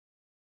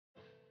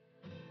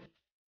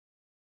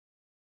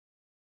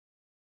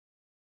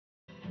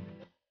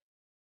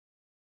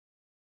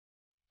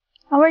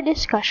Our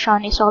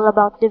discussion is all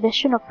about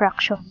division of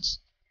fractions.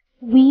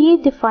 We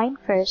define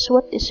first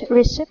what is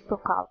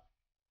reciprocal.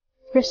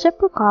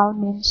 Reciprocal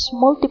means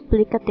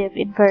multiplicative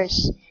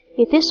inverse.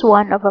 It is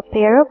one of a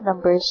pair of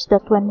numbers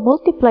that when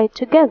multiplied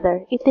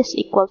together, it is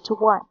equal to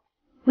 1.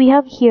 We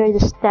have here the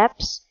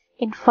steps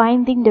in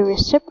finding the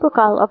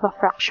reciprocal of a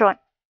fraction.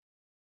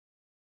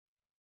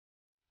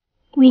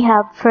 We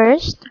have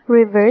first,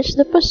 reverse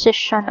the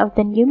position of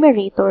the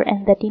numerator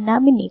and the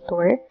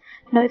denominator.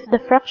 Now if the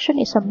fraction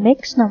is a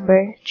mixed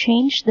number,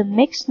 change the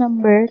mixed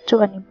number to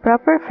an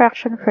improper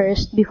fraction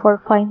first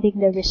before finding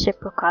the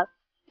reciprocal.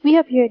 We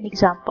have here an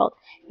example.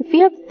 If we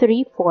have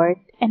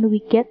 3/4 and we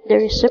get the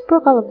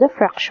reciprocal of the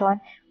fraction,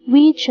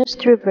 we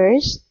just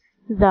reverse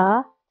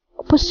the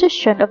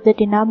position of the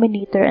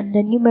denominator and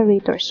the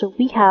numerator. So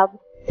we have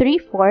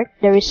 3/4,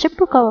 the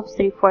reciprocal of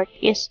 3/4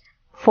 is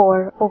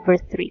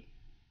 4/3.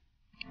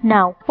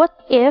 Now, what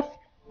if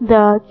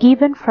the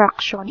given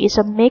fraction is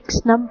a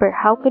mixed number?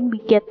 How can we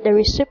get the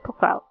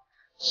reciprocal?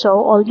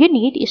 So all you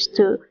need is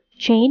to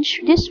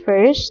change this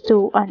first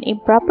to an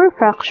improper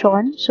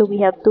fraction. So we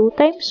have 2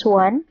 times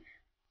 1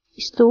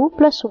 is 2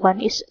 plus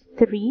 1 is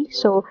 3.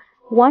 So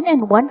 1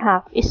 and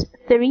 1/2 is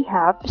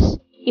 3/2.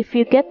 If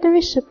you get the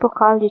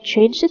reciprocal, you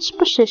change its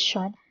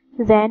position,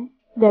 then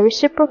the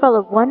reciprocal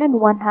of 1 and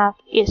 1/2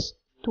 is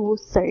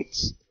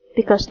 2/3.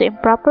 Because the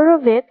improper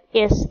of it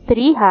is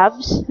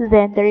 3/2,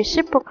 then the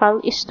reciprocal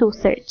is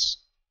 2/3.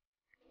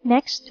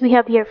 Next, we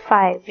have here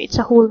 5. It's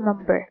a whole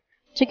number.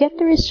 To get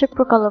the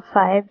reciprocal of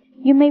 5,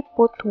 you may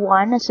put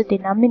 1 as a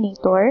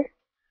denominator.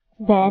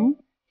 Then,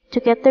 to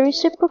get the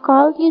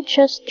reciprocal, you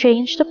just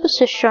change the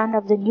position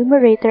of the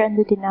numerator and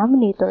the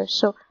denominator.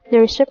 So, the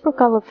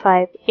reciprocal of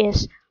 5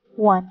 is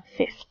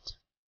 1/5.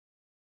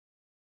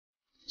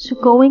 So,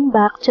 going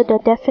back to the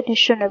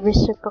definition of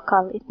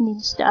reciprocal, it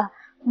means the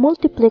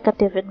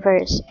multiplicative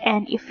inverse,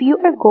 and if you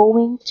are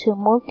going to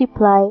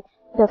multiply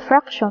the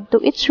fraction to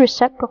its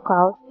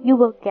reciprocal, you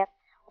will get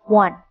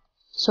 1.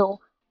 So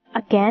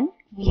again,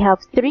 we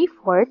have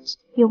 3/4,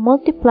 you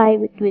multiply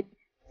it with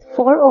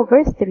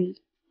 4/3,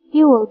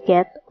 you will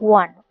get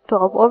 1.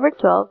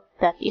 12/12,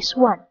 that is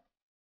 1.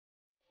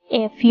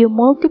 If you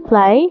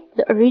multiply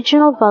the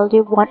original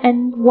value of 1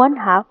 and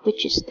 1/2,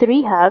 which is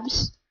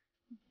 3/2,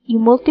 you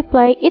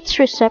multiply its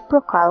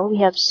reciprocal, we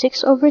have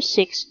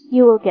 6/6,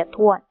 you will get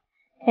 1.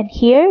 And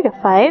here, the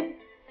 5,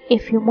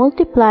 if you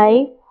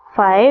multiply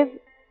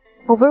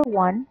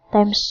 5/1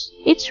 times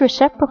its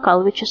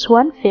reciprocal, which is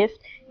 1/5,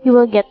 you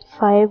will get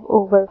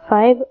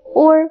 5/5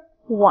 or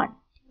 1.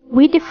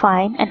 We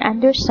define and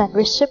understand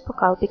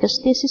reciprocal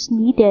because this is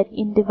needed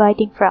in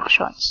dividing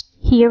fractions.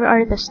 Here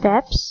are the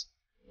steps.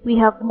 We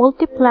have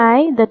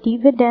multiply the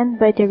dividend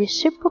by the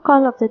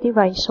reciprocal of the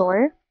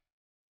divisor.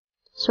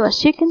 So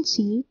as you can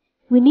see,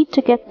 we need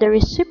to get the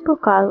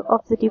reciprocal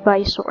of the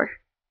divisor.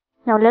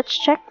 Now let's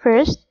check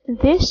first.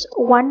 This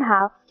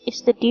 1/2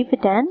 is the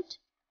dividend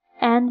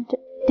and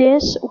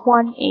this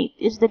 1/8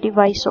 is the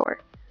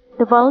divisor.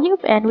 The value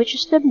of n, which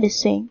is the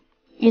missing,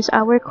 is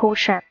our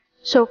quotient.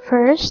 So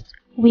first,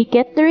 we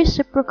get the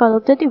reciprocal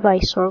of the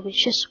divisor,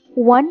 which is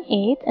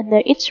 1/8, and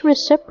its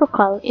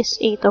reciprocal is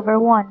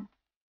 8/1.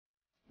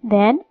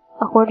 Then,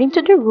 according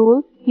to the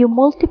rule, you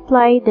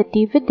multiply the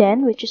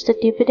dividend, which is the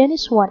dividend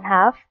is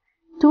 1/2,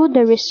 to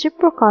the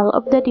reciprocal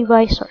of the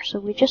divisor. So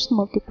we just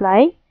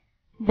multiply.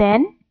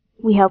 Then,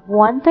 we have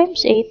 1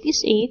 times 8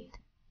 is 8,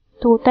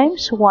 2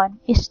 times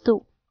 1 is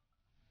 2.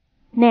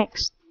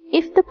 Next,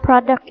 if the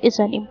product is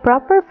an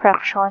improper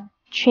fraction,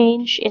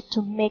 change it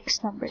to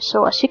mixed numbers.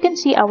 So as you can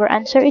see, our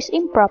answer is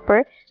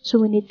improper, so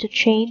we need to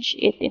change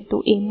it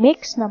into a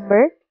mixed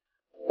number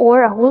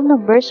or a whole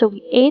number. So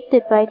 8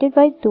 divided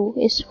by 2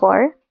 is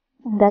 4,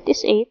 and that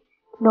is 8.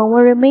 No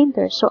more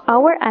remainder. So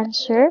our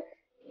answer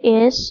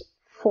is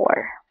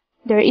 4.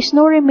 There is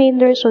no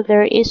remainder, so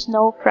there is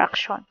no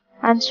fraction.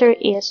 Answer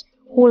is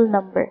whole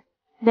number.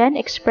 Then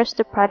express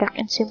the product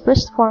in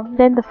simplest form,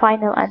 then the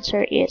final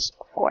answer is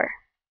 4.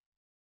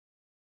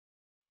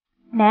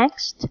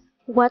 Next,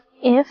 what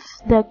if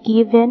the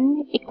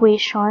given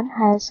equation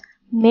has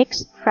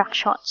mixed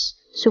fractions?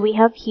 So we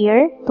have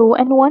here 2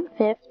 and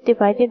 1/5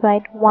 divided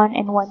by 1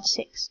 and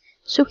 1/6.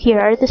 So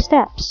here are the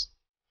steps.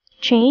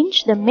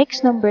 Change the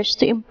mixed numbers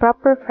to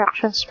improper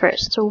fractions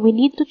first. So we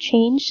need to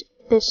change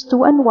this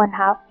 2 and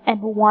 1/2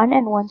 and 1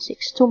 and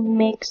 1/6 to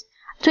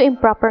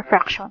improper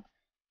fraction.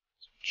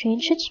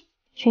 Change it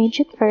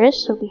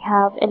first. So we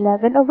have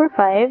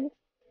 11/5.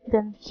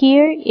 Then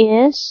here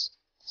is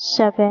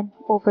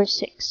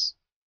 7/6.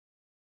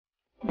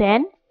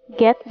 Then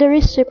get the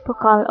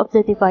reciprocal of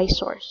the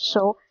divisor.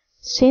 So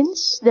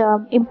since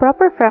the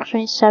improper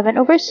fraction is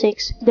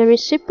 7/6, the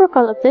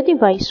reciprocal of the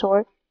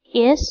divisor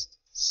is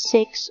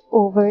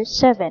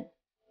 6/7.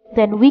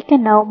 Then we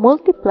can now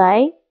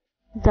multiply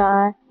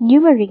the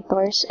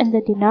numerators and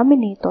the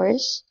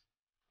denominators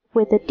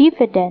with the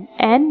dividend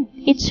and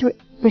its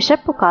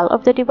reciprocal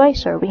of the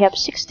divisor. We have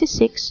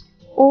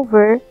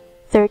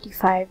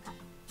 66/35.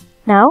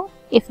 Now,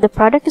 if the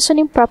product is an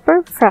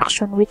improper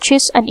fraction, which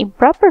is an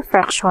improper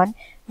fraction,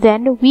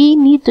 Then we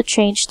need to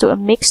change to a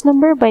mixed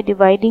number by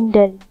dividing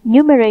the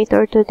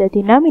numerator to the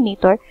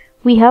denominator.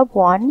 We have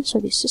 1, so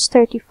this is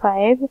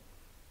 35,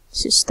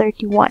 this is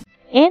 31.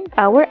 And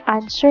our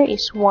answer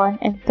is 1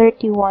 and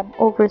 31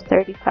 over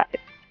 35.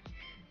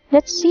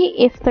 Let's see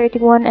if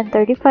 31 and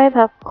 35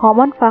 have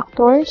common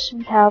factors.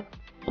 We have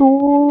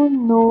 2,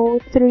 no,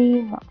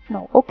 3,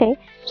 no. Okay,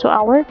 so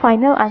our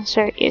final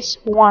answer is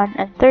 1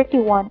 and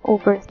 31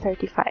 over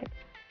 35.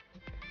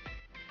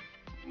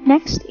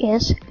 Next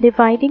is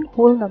dividing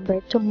whole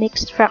number to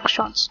mixed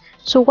fractions.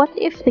 So what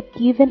if the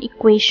given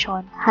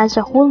equation has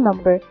a whole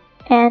number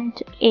and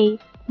a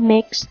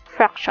mixed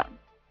fraction?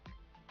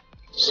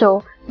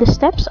 So the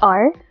steps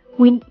are,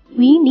 we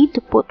need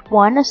to put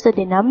 1 as the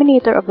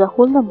denominator of the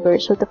whole number,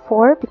 so the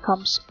 4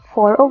 becomes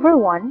 4 over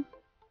 1.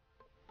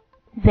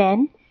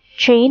 Then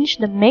change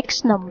the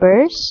mixed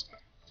numbers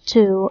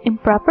to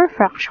improper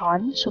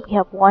fraction, so we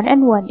have 1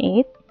 and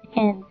 1/8,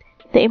 and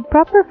the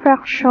improper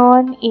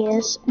fraction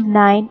is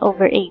 9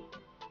 over 8.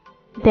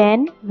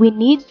 Then we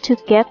need to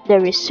get the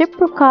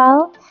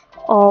reciprocal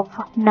of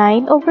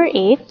 9 over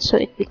 8, so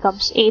it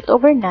becomes 8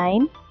 over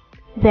 9.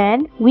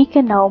 Then we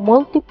can now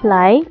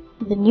multiply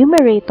the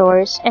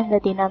numerators and the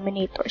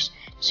denominators.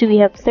 So we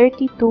have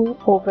 32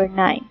 over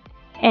 9.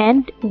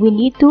 And we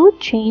need to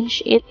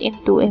change it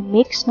into a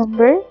mixed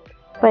number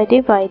by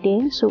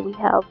dividing. So we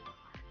have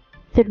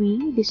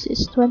 3, this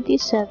is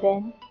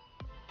 27,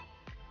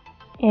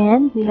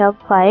 and we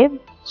have 5.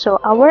 So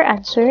our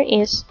answer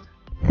is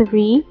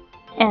 3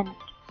 and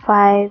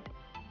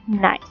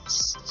 5/9.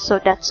 So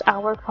that's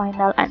our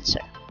final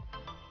answer.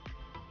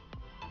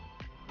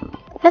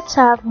 Let's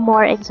have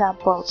more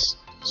examples.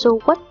 So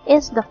what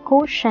is the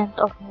quotient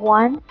of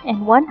 1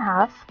 and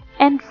 1/2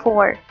 and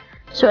 4?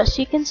 So as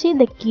you can see,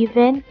 the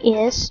given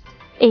is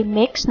a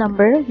mixed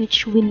number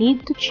which we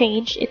need to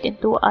change it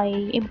into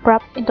an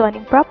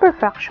improper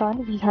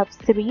fraction. We have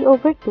 3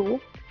 over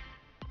 2.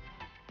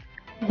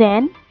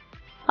 Then,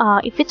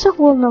 if it's a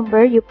whole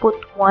number, you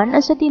put 1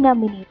 as a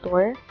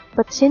denominator.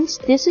 But since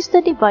this is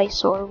the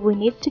divisor, we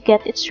need to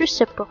get its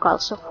reciprocal.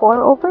 So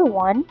 4 over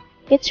 1.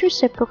 Its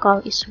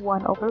reciprocal is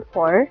 1 over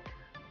 4.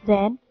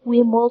 Then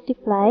we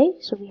multiply,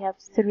 so we have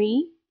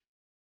 3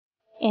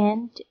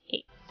 and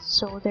 8.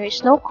 So there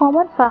is no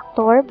common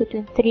factor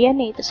between 3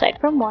 and 8 aside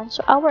from 1,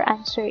 so our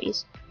answer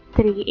is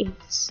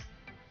 3/8.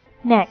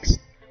 Next,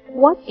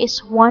 what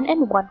is 1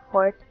 and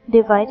 1/4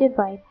 divided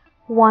by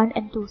 1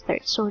 and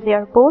 2/3? So they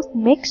are both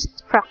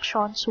mixed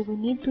fractions, so we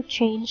need to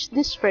change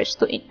this first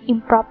to an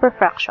improper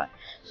fraction.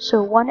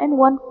 So 1 and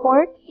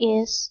 1/4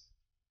 is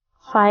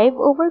 5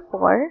 over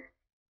 4.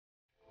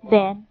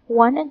 Then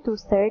 1 and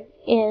 2/3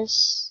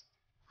 is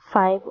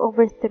 5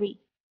 over 3.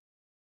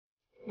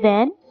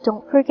 Then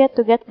don't forget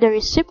to get the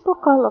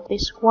reciprocal of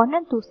this 1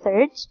 and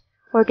 2/3,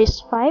 or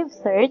this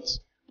 5/3.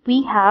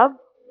 We have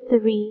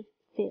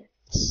 3/5.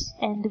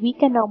 And we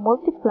can now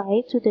multiply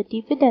to the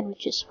dividend,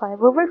 which is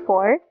 5 over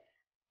 4.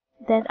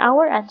 Then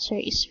our answer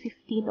is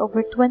 15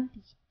 over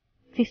 20.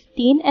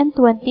 15 and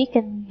 20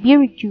 can be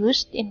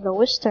reduced in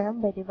lowest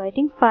term by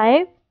dividing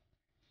 5.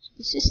 So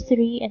this is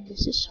 3 and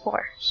this is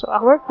 4. So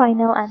our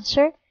final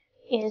answer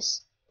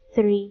is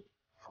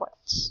 3/4.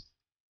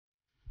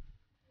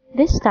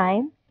 This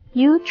time,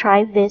 you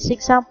try these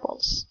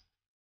examples.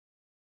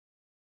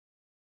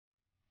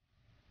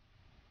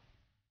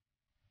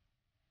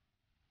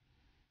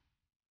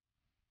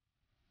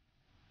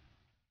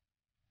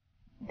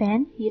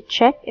 Then you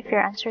check if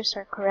your answers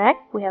are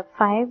correct. We have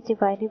 5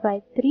 divided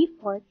by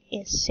 3/4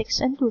 is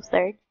 6 and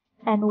 2/3.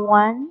 And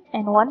 1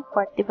 and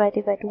 1/4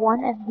 divided by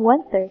 1 and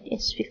 1/3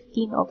 is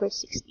 15 over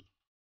 60.